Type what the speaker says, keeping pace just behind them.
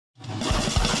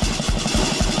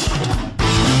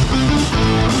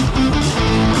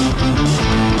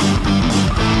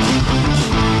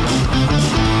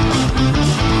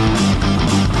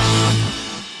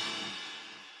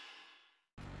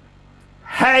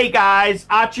Hey guys,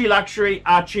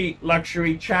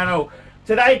 ArchieLuxury channel.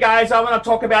 Today guys, I want to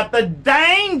talk about the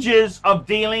dangers of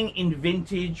dealing in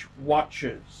vintage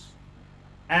watches.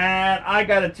 And I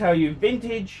gotta tell you,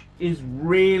 vintage is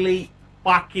really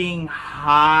fucking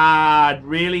hard.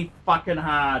 Really fucking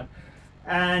hard.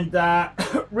 And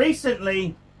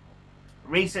recently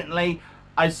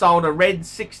I sold a red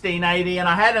 1680, and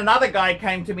I had another guy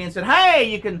came to me and said, hey,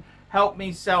 you can help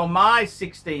me sell my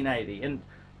 1680. And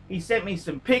he sent me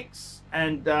some pics,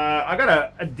 and I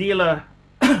got a dealer,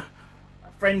 a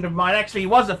friend of mine. Actually, he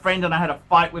was a friend, and I had a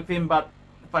fight with him, but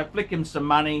if I flick him some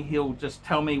money, he'll just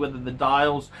tell me whether the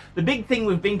dials... The big thing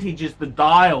with vintage is the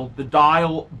dial. The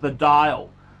dial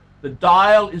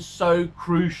is so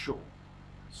crucial.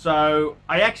 So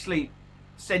I actually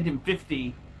sent him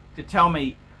 50 to tell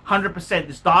me 100%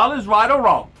 this dial is right or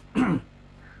wrong.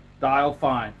 Dial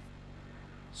fine.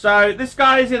 So this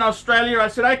guy's in Australia. I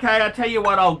said, okay, I'll tell you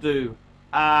what I'll do.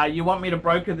 You want me to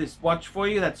broker this watch for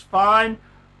you? That's fine.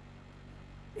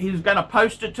 He was going to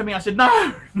post it to me. I said,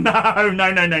 no.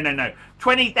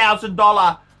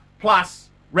 $20,000 plus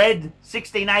red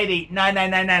 1680.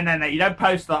 No. You don't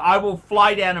post that. I will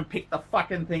fly down and pick the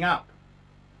fucking thing up.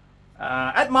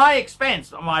 At my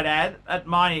expense, I might add. At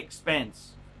my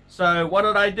expense. So what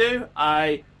did I do?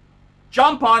 I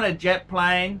jump on a jet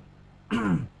plane.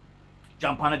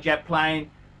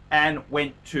 And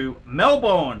went to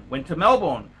Melbourne.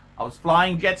 I was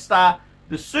flying Jetstar.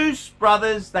 The Seuss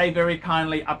brothers, they very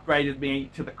kindly upgraded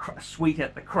me to the suite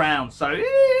at the Crown. So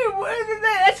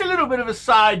that's a little bit of a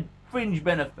side fringe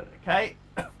benefit, okay?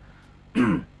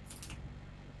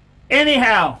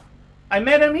 Anyhow, I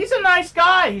met him. He's a nice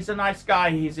guy. He's an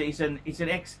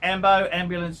ex-ambo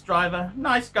ambulance driver.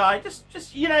 Nice guy.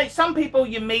 Just you know, some people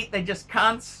you meet, they just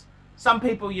cunts. Some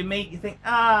people you meet, you think,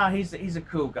 he's a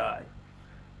cool guy.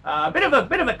 Bit of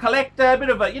a collector,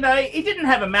 you know, he didn't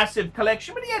have a massive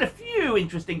collection, but he had a few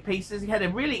interesting pieces. He had a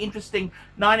really interesting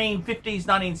 1950s,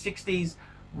 1960s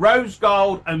rose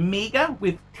gold Omega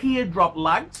with teardrop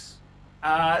lugs.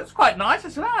 It's quite nice. I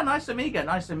said, nice Omega.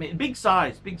 Big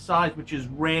size, which is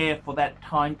rare for that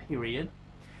time period.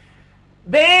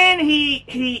 Then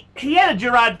he had a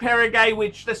Gerard Perregay,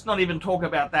 which, let's not even talk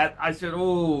about that. I said,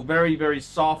 oh, very, very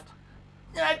soft.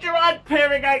 Gerard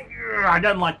Perregay, I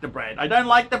don't like the brand.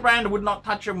 I would not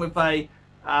touch him with a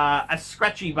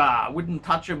scratchy bar.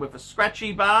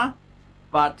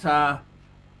 But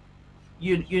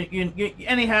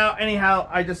anyhow,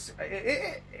 I just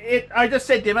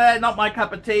said to him, not my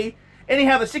cup of tea.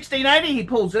 Anyhow, the 1680, he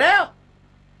pulls it out.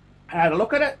 I had a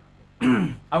look at it.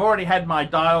 I've already had my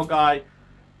dial guy.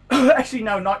 Actually,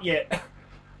 no, not yet.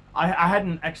 I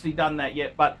hadn't actually done that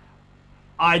yet, but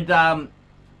I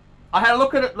had a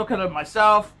look at it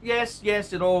myself. Yes,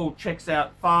 it all checks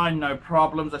out fine, no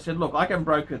problems. I said, look, I can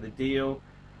broker the deal.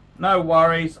 No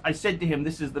worries. I said to him,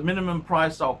 this is the minimum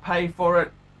price I'll pay for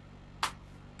it.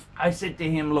 I said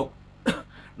to him, look,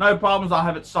 no problems. I'll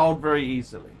have it sold very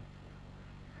easily.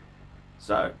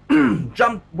 So,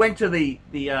 went to the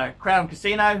Crown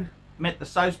Casino, met the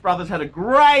Seuss brothers, had a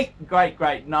great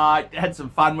night, had some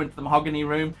fun, went to the mahogany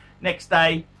room. Next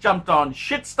day, jumped on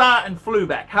Shitstar and flew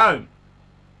back home.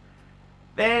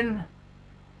 Then,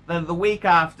 the week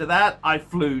after that, I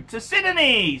flew to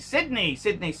Sydney.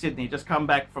 Just come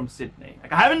back from Sydney.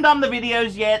 Like, I haven't done the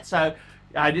videos yet, so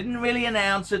I didn't really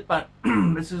announce it, but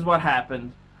this is what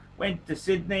happened. Went to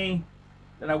Sydney,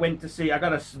 then I went to see, I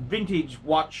got a vintage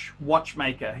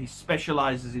watchmaker. He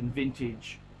specializes in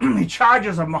vintage. He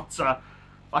charges a monster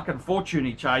fucking fortune.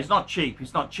 He's not cheap,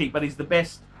 but he's the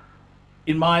best,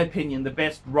 in my opinion, the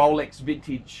best Rolex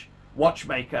vintage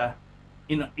watchmaker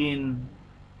in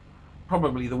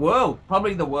probably the world.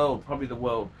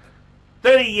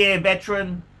 30-year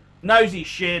veteran, knows his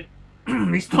shit.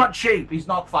 He's not cheap. He's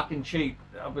not fucking cheap.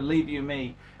 Believe you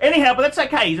me. Anyhow, but that's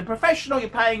okay. He's a professional. You're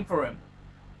paying for him.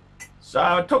 So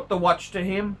I took the watch to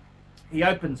him. He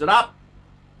opens it up,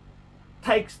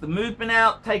 takes the movement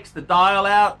out, takes the dial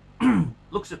out,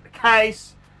 looks at the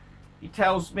case. He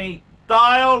tells me,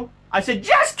 dial. I said,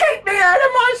 just keep me out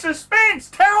of my suspense.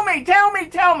 Tell me.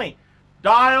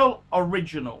 Dial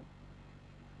original.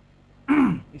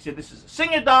 He said, this is a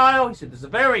Singer dial. He said, there's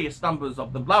various numbers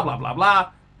of the blah, blah, blah,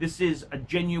 blah. This is a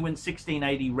genuine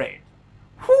 1680 red.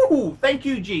 Whew, thank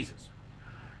you, Jesus.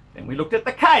 Then we looked at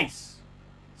the case.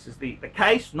 This is the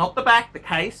case, not the back, the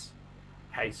case.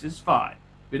 Case is fine.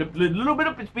 Little bit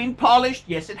of, it's been polished.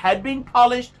 Yes, it had been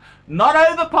polished. Not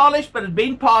over polished, but it had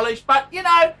been polished. But, you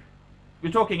know,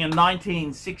 you're talking a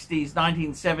 1960s,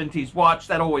 1970s watch.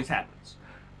 That always happens.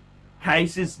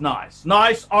 Case is nice.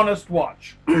 Nice, honest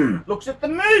watch. Looks at the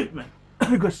movement.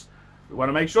 Because We want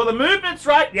to make sure the movement's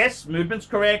right. Yes, movement's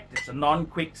correct. It's a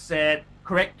non-quick set,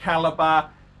 correct caliber,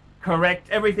 correct,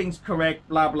 everything's correct,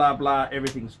 blah, blah, blah.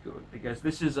 Everything's good because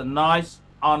this is a nice,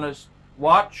 honest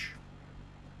watch.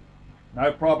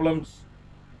 No problems.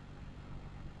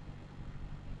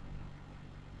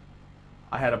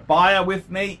 I had a buyer with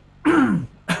me.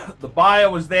 The buyer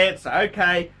was there. So,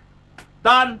 okay,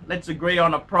 done. Let's agree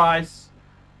on a price.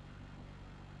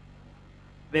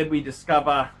 Then we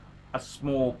discover a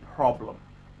small problem.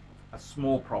 A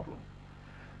small problem.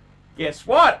 Guess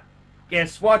what?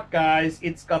 Guess what, guys?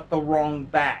 It's got the wrong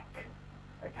back.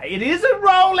 Okay, it is a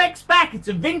Rolex back. It's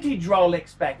a vintage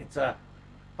Rolex back. It's a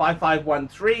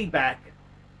 5513 back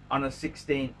on a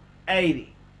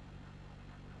 1680.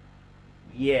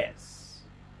 Yes.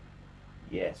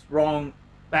 Yes, wrong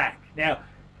back. Now,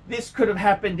 this could have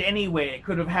happened anywhere. It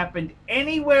could have happened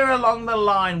anywhere along the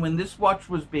line when this watch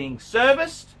was being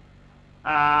serviced.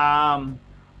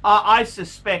 I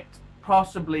suspect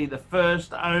possibly the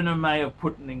first owner may have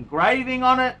put an engraving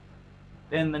on it.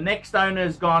 Then the next owner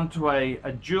has gone to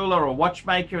a jeweler or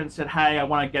watchmaker and said, hey, I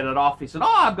want to get it off. He said,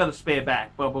 oh, I've got a spare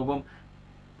back. Boom, boom, boom.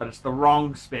 But it's the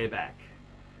wrong spare back.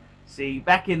 See,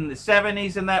 back in the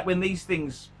 70s and that, when these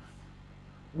things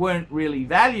weren't really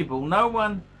valuable, no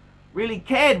one really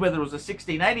cared whether it was a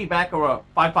 1680 back or a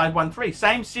 5513.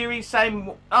 Same series,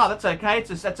 same, oh, that's okay.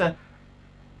 That's a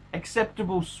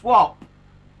acceptable swap.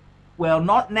 Well,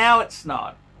 not now, it's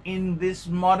not. In this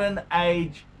modern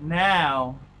age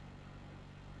now,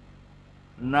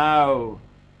 no.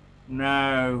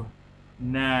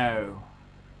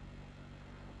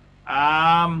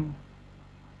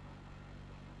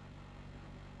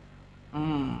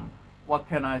 What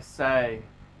can I say?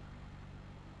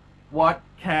 What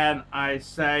can I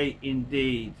say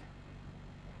indeed?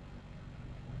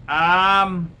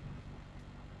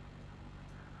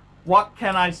 What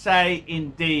can I say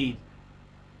indeed?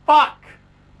 Fuck.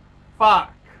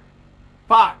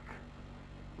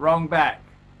 Wrong back.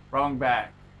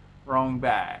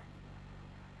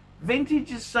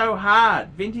 Vintage is so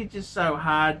hard.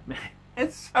 Man.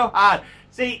 It's so hard.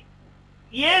 See,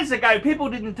 years ago, people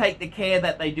didn't take the care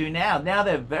that they do now. Now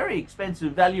they're very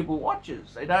expensive, valuable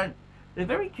watches. They're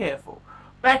very careful.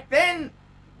 Back then,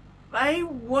 they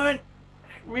weren't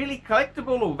really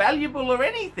collectible or valuable or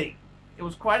anything. It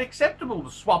was quite acceptable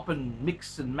to swap and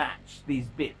mix and match these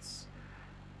bits.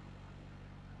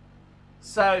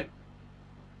 So,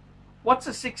 what's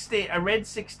a red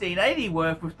 1680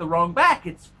 worth with the wrong back?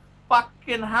 It's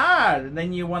fucking hard. And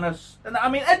then you want to, I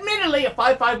mean, admittedly, a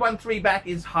 5513 back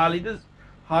is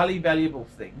highly valuable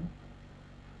thing.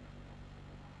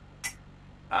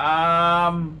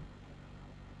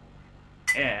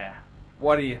 Yeah.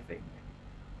 What do you think?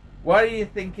 What do you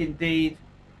think indeed?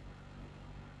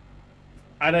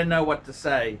 I don't know what to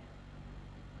say.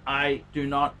 I do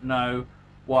not know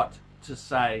what to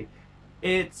say.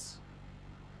 It's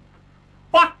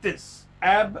fuck this.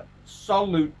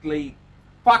 Absolutely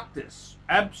fuck this.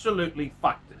 Absolutely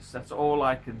fuck this. That's all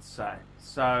I can say.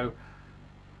 So,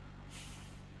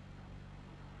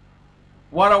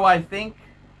 what do I think?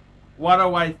 What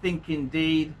do I think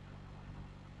indeed?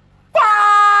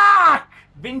 Fuck!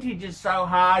 Vintage is so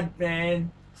hard,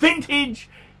 man. Vintage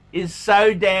is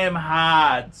so damn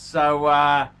hard. So,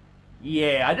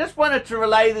 yeah, I just wanted to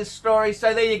relay this story.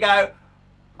 So there you go.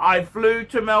 I flew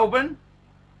to Melbourne.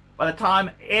 By the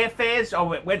time airfares, I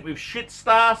went with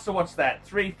Shitstar. So what's that?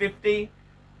 $350.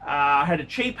 I had a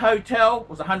cheap hotel. It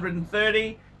was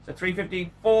 $130. So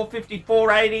 $350, $450,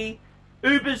 $480.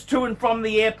 Ubers to and from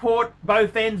the airport,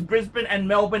 both ends, Brisbane and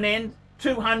Melbourne end,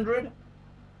 $200.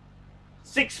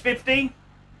 $650.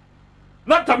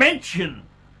 Not to mention,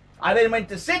 I then went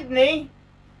to Sydney.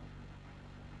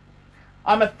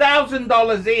 I'm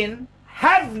 $1,000 in,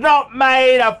 have not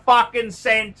made a fucking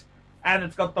cent, and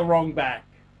it's got the wrong back.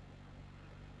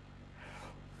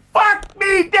 Fuck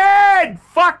me dead!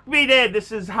 Fuck me dead!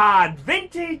 This is hard.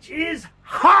 Vintage is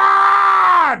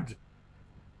hard!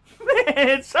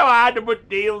 It's so hard to put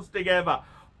deals together.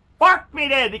 Fuck me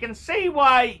dead. You can see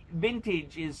why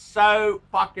vintage is so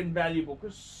fucking valuable,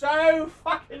 because so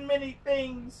fucking many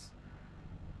things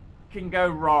can go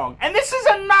wrong. And this is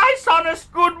a nice,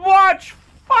 honest, good watch.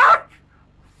 Fuck!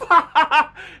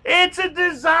 It's a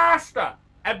disaster.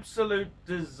 Absolute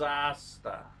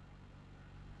disaster.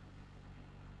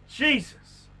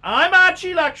 Jesus. I'm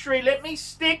ArchieLuxury. Let me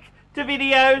stick to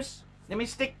videos.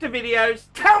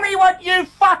 Tell me what you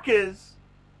fuckers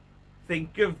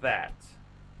think of that.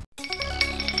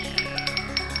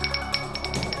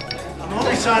 I'm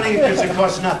only signing it because it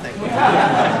costs nothing.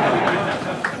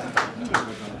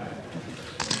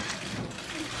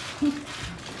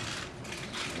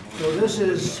 So this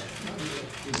is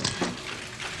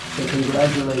So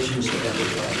congratulations to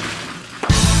everybody.